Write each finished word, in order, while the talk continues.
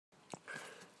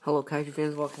Hello Kaiju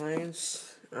fans of all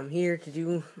kinds. I'm here to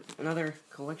do another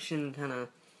collection kind of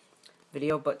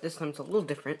video, but this time it's a little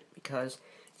different because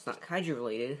it's not Kaiju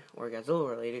related or Godzilla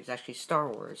related, it's actually Star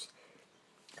Wars.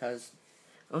 Because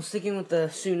I was thinking with the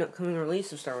soon upcoming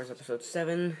release of Star Wars Episode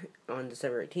 7 on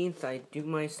December 18th, I do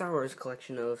my Star Wars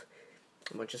collection of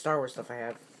a bunch of Star Wars stuff I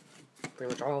have.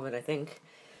 Pretty much all of it, I think.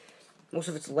 Most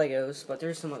of it's Legos, but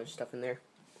there's some other stuff in there.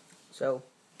 So,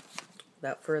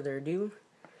 without further ado,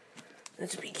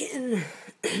 let's begin.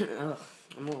 Ugh,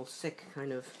 I'm a little sick,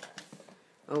 kind of.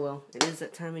 Oh well, it is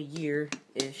that time of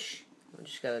year-ish. I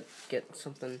just gotta get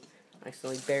something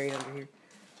accidentally buried under here.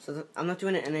 So I'm not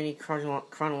doing it in any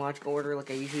chronological order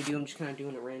like I usually do. I'm just kind of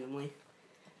doing it randomly.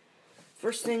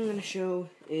 First thing I'm gonna show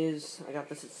is I got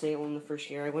this at Salem the first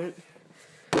year I went.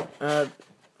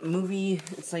 Movie.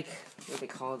 It's like what they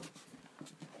call it.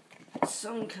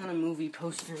 Some kind of movie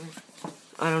poster.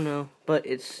 I don't know, but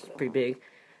it's pretty big.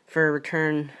 For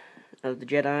Return of the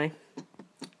Jedi,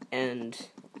 and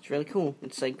it's really cool.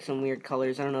 It's like some weird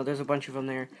colors. I don't know. There's a bunch of them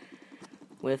there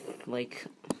with like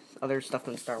other stuff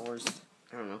than Star Wars.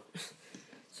 I don't know.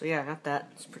 So yeah, I got that.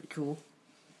 It's pretty cool.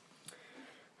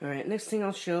 Alright, next thing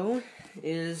I'll show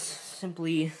is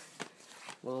simply,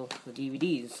 well, the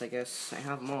DVDs. I guess I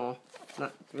have them all.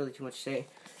 Not really too much to say.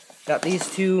 Got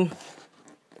these two,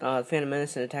 Phantom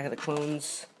Menace and Attack of the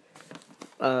Clones,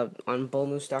 on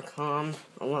bullmoose.com,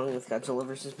 along with Godzilla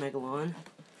vs. Megalon,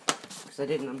 because I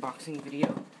did an unboxing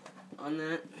video on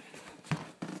that.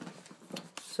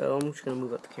 So I'm just going to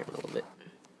move up the camera a little bit.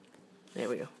 There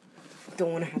we go.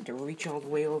 Don't want to have to reach all the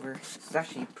way over. It's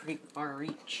actually pretty far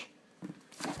reach.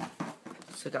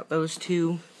 So I got those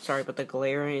two. Sorry about the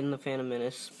glare in the Phantom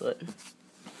Menace, but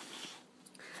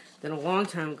then a long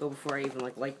time ago, before I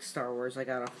even liked Star Wars, I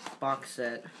got a box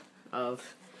set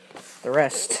of the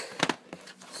rest.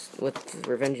 With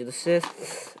Revenge of the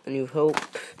Sith, A New Hope,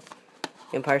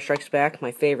 Empire Strikes Back,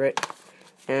 my favorite,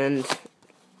 and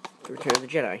The Return of the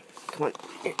Jedi. Come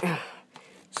on.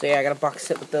 So yeah, I got a box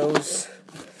set with those.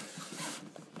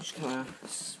 Just kind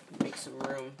of make some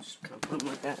room. Just kind of put them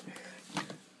like that.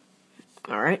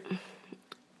 Alright.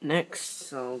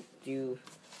 Next, I'll do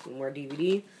one more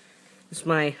DVD. This is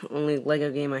my only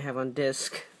Lego game I have on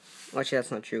disc. Well, actually,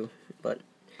 that's not true, but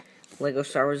Lego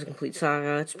Star Wars: The Complete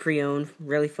Saga. It's pre-owned.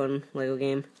 Really fun Lego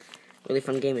game. Really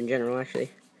fun game in general, actually.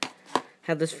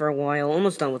 Had this for a while.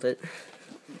 Almost done with it.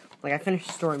 I finished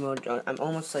story mode. I'm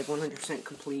almost 100%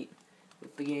 complete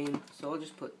with the game. So I'll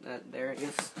just put that there, I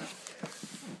guess.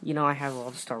 You know, I have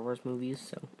all the Star Wars movies,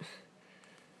 so.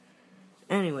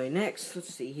 Anyway, next,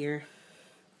 let's see here.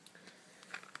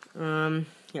 Yeah,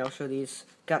 I'll show these.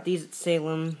 Got these at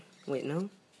Salem. Wait,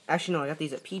 no? Actually, no, I got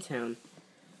these at P-Town.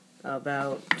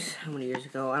 About how many years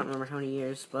ago? I don't remember how many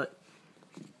years, but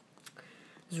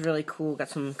it's really cool. Got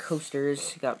some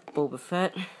coasters. Got Boba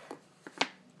Fett,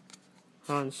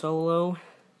 Han Solo,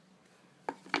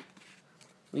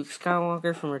 Luke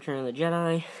Skywalker from Return of the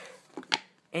Jedi,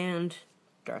 and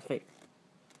Darth Vader.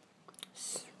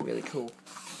 It's really cool.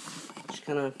 Just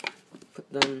kind of put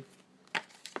them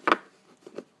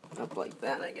up like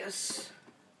that, I guess.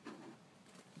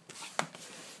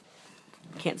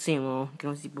 Can't see them all. You can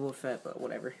only see Boba Fett, but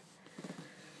whatever.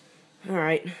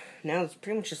 Alright, now it's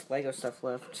pretty much just Lego stuff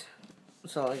left.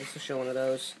 So I guess I'll show one of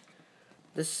those.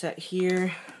 This set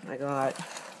here, I got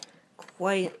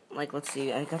quite, let's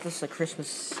see, I got this at Christmas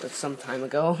some time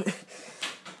ago.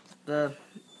 The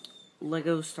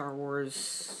Lego Star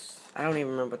Wars, I don't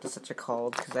even remember what the sets are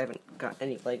called, because I haven't got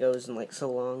any Legos in so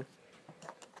long.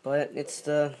 But it's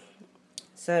the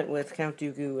set with Count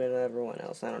Dooku and everyone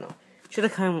else, I don't know. Should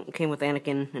have came with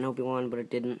Anakin and Obi-Wan, but it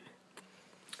didn't.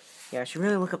 Yeah, I should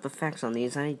really look up the facts on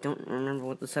these. I don't remember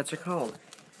what the sets are called.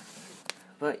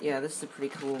 But yeah, this is a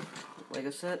pretty cool Lego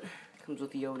set. Comes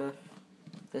with Yoda,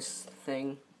 this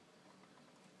thing,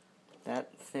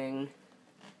 that thing,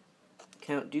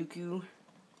 Count Dooku,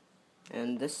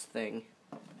 and this thing.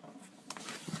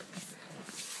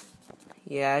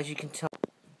 Yeah, as you can tell.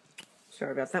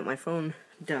 Sorry about that, my phone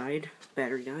died,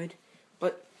 battery died.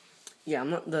 But yeah, I'm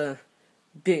not the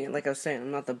like I was saying,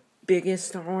 I'm not the biggest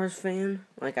Star Wars fan.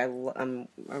 I'm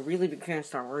a really big fan of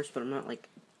Star Wars, but I'm not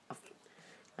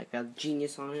a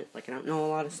genius on it. I don't know a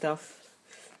lot of stuff.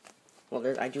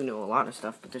 Well, I do know a lot of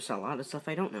stuff, but there's a lot of stuff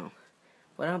I don't know.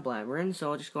 But I'm blabbering,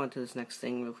 so I'll just go on to this next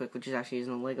thing real quick, which is actually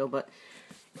isn't a Lego, but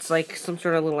it's like some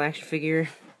sort of little action figure.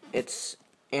 It's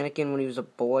Anakin when he was a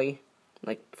boy,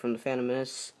 from the Phantom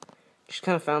Menace. Just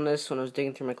kind of found this when I was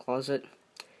digging through my closet.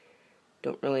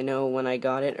 Don't really know when I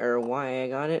got it, or why I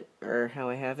got it, or how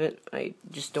I have it. I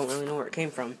just don't really know where it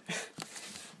came from.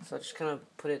 So I just kind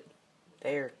of put it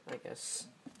there, I guess.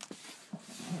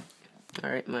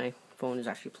 Alright, my phone is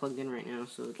actually plugged in right now,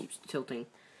 so it keeps tilting.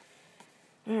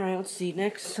 Alright, let's see.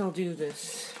 Next, I'll do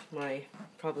this.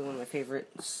 Probably one of my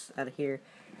favorites out of here.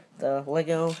 The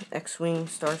Lego X-Wing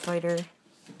Starfighter.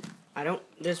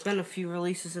 There's been a few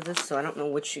releases of this, so I don't know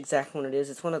which exact one it is.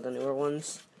 It's one of the newer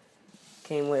ones.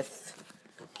 Came with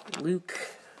Luke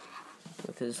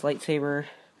with his lightsaber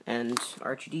and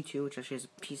R2-D2, which actually has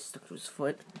a piece stuck to his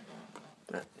foot.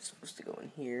 Not supposed to go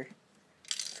in here.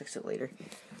 Fix it later.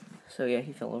 So yeah,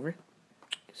 he fell over.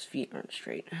 His feet aren't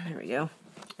straight. There we go.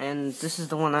 And this is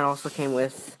the one that also came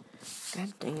with...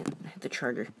 God dang it, I hit the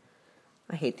charger.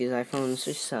 I hate these iPhones,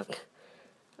 they suck.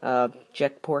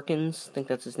 Jeff Porkins, I think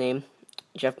that's his name.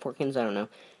 Jeff Porkins, I don't know.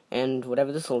 And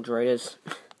whatever this little droid is.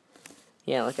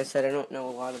 Yeah, like I said, I don't know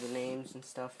a lot of the names and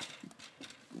stuff.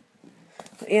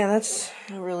 But yeah, that's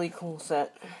a really cool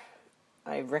set.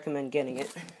 I recommend getting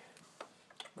it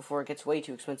before it gets way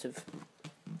too expensive.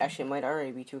 Actually, it might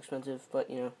already be too expensive, but,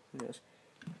 you know, who knows.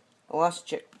 I lost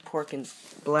Jeff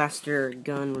Porkins' blaster,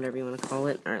 gun, whatever you want to call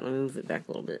it. Alright, let me move it back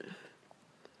a little bit.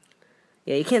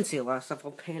 Yeah, you can't see a lot of stuff.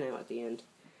 I'll pan out at the end.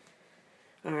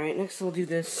 Alright, next we'll do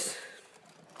this.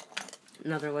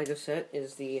 Another Lego set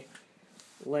is the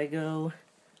Lego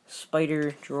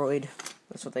Spider Droid.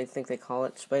 That's what they think they call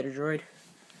it, Spider Droid.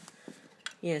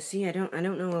 Yeah, see, I don't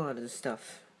know a lot of this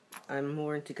stuff. I'm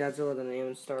more into Godzilla than I am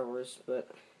in Star Wars,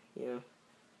 but, you know,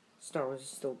 Star Wars is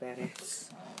still badass.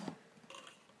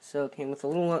 So it came with a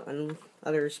little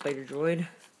other Spider Droid,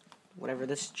 whatever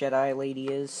this Jedi lady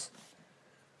is,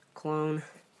 clone,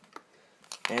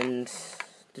 and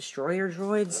Destroyer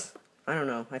Droids. I don't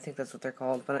know, I think that's what they're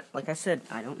called, but like I said,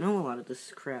 I don't know a lot of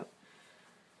this crap.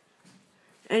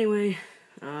 Anyway,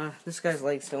 this guy's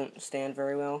legs don't stand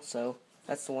very well, so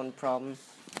that's the one problem.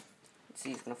 Let's see,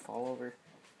 he's gonna fall over.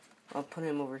 I'll put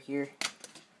him over here.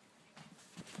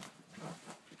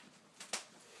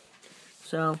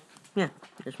 So, yeah,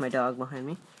 there's my dog behind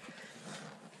me.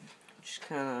 Just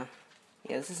kinda,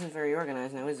 yeah, this isn't very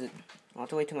organized now, is it? I'll have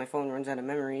to wait till my phone runs out of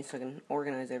memory so I can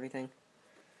organize everything.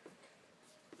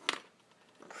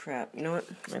 Crap, you know what?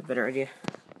 I have a better idea.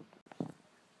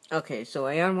 Okay, so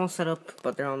I have them all set up,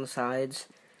 but they're on the sides.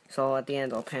 So at the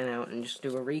end, I'll pan out and just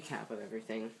do a recap of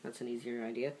everything. That's an easier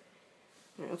idea.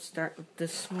 Alright, let's start with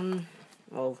this one.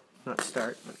 Well, not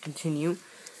start, but continue.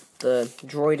 The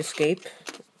Droid Escape.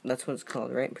 That's what it's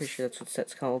called, right? I'm pretty sure that's what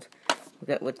set's called. We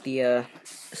got with the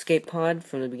escape pod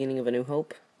from the beginning of A New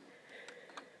Hope.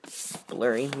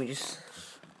 Blurry. Let me just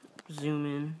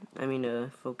zoom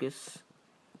in. Focus.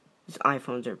 These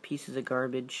iPhones are pieces of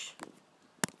garbage.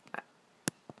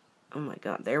 Oh my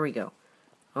god, there we go.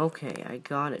 Okay, I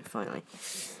got it finally.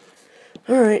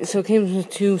 Alright, so it came with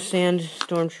 2 sand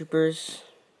stormtroopers.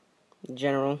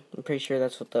 General. I'm pretty sure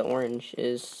that's what the orange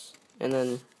is. And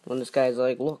then when this guy's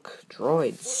like, look,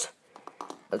 droids.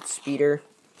 That's Speeder.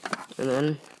 And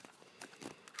then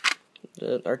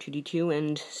the R2-D2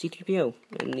 and C-3PO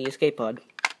in the escape pod.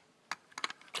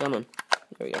 Come on.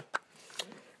 There we go.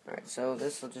 Alright, so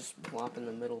this will just plop in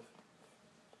the middle.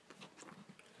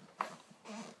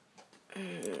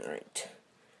 Alright.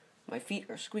 My feet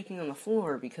are squeaking on the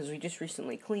floor because we just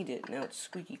recently cleaned it. Now it's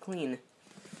squeaky clean.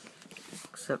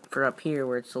 Except for up here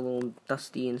where it's a little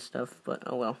dusty and stuff, but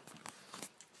oh well.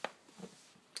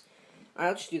 Alright,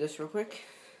 I'll just do this real quick.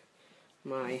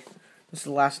 This is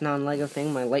the last non-Lego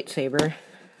thing, my lightsaber.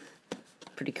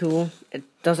 Pretty cool. It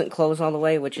doesn't close all the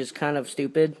way, which is kind of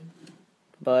stupid.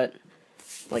 But,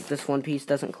 like, this one piece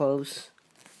doesn't close.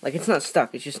 Like, it's not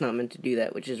stuck, it's just not meant to do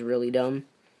that, which is really dumb.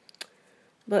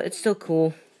 But it's still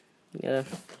cool. You gotta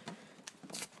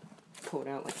pull it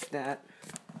out like that.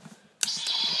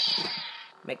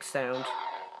 Make sound.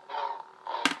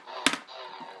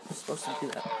 It's supposed to do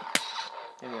that.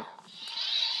 There we go.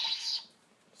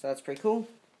 So that's pretty cool.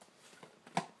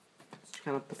 Just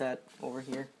kind of put that over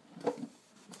here.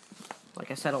 Like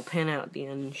I said, I'll pan out at the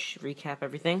end and recap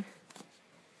everything.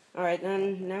 Alright,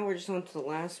 then, now we're just on to the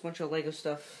last bunch of Lego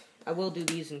stuff. I will do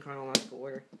these in chronological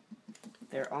order.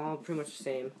 They're all pretty much the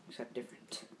same, except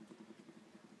different.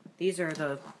 These are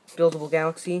the Buildable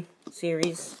Galaxy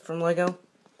series from Lego.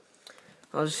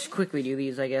 I'll just quickly do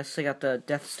these, I guess. I got the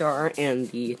Death Star and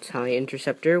the TIE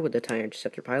Interceptor with the TIE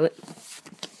Interceptor pilot.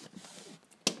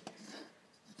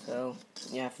 So,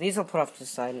 yeah, for these I'll put off to the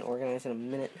side and organize in a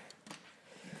minute.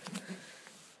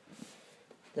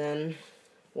 Then,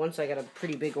 once I got a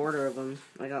pretty big order of them,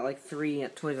 I got like 3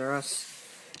 at Toys R Us.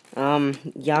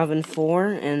 Yavin 4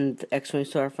 and the X-Wing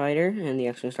Starfighter and the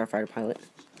X-Wing Starfighter pilot.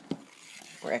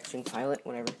 Or X-Wing pilot,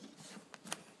 whatever.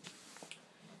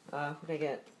 What did I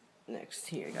get next?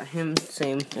 Here, I got him,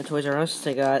 same at Toys R Us.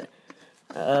 I got,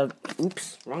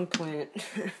 oops, wrong planet.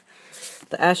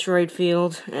 the asteroid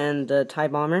field, and the TIE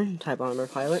Bomber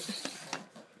pilot.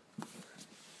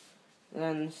 And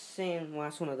then same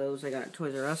last one of those I got at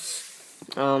Toys R Us.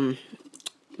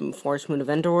 Forest Moon of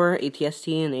Endor,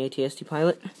 ATST, and the ATST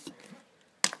pilot.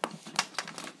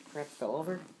 Crap, fell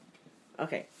over.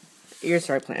 Okay, here's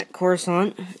our planet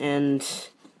Coruscant, and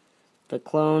the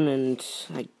clone, and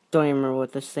I don't even remember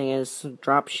what this thing is.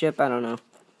 Drop ship, I don't know.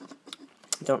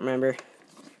 Don't remember.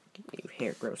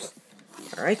 Hair, gross.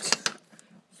 Alright,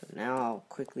 so now I'll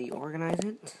quickly organize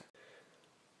it.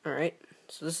 Alright,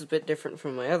 so this is a bit different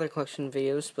from my other collection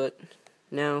videos, but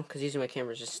now, because using my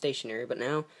camera is just stationary, but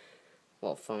now,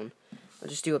 well, phone. I'll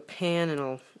just do a pan and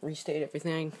I'll restate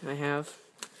everything I have.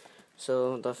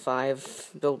 So, the 5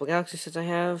 buildable galaxy sets I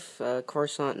have,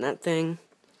 Coruscant and that thing,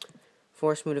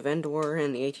 Forest Moon of Endor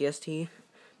and the ATST,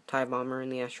 TIE Bomber in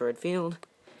the asteroid field.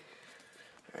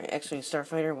 Alright, X-Wing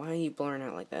Starfighter, why are you blurring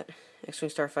out like that? X-Wing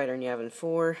Starfighter and Yavin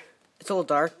 4. It's a little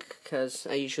dark, because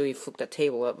I usually flip that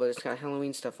table up, but it's got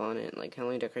Halloween stuff on it, like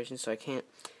Halloween decorations, so I can't.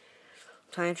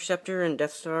 TIE Interceptor and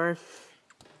Death Star.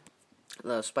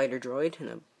 The Spider Droid,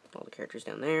 and all the characters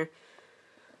down there.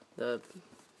 The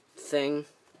thing,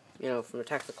 you know, from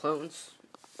Attack of the Clones,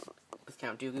 with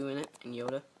Count Dooku in it, and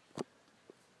Yoda.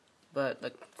 But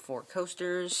the 4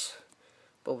 coasters,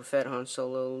 Boba Fett, Han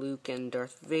Solo, Luke, and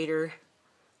Darth Vader.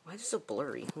 Why is it so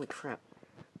blurry? Holy crap.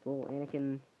 The little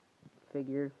Anakin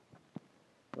figure.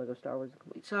 Lego Star Wars The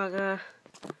Complete Saga.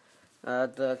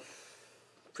 The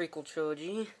prequel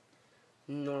trilogy.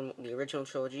 The original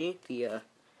trilogy. The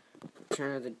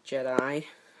Return of the Jedi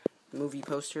movie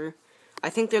poster.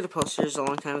 I think they're the posters a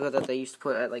long time ago that they used to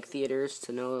put at like theaters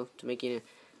to make you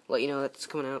let you know that's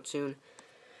coming out soon.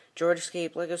 Droid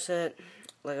Escape Lego set,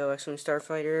 Lego X-Wing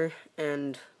Starfighter,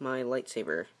 and my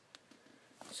lightsaber.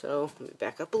 So let me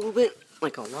back up a little bit,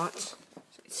 like a lot, so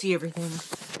you can see everything.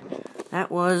 That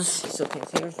was, still can't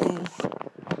see everything.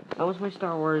 That was my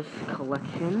Star Wars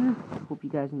collection. Hope you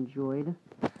guys enjoyed,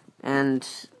 and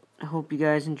I hope you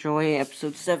guys enjoy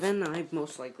episode 7. I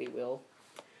most likely will,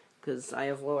 because I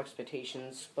have low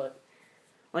expectations, but,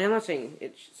 like, I'm not saying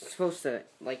it's supposed to,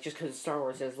 like, just because Star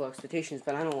Wars has low expectations,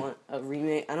 but I don't want a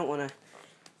remake, I don't want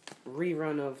a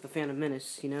rerun of The Phantom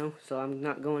Menace, you know, so I'm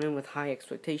not going in with high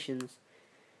expectations.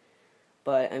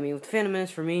 But, I mean, with The Phantom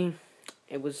Menace, for me,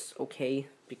 it was okay,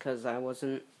 because I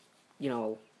wasn't, you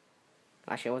know,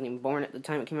 actually, I wasn't even born at the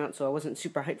time it came out, so I wasn't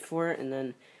super hyped for it, and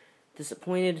then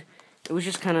disappointed. It was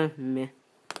just kind of meh.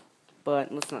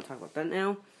 But let's not talk about that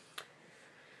now.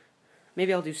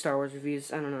 Maybe I'll do Star Wars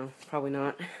reviews. I don't know. Probably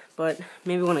not. But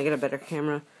maybe when I get a better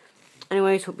camera.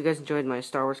 Anyways, hope you guys enjoyed my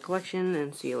Star Wars collection,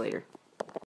 and see you later.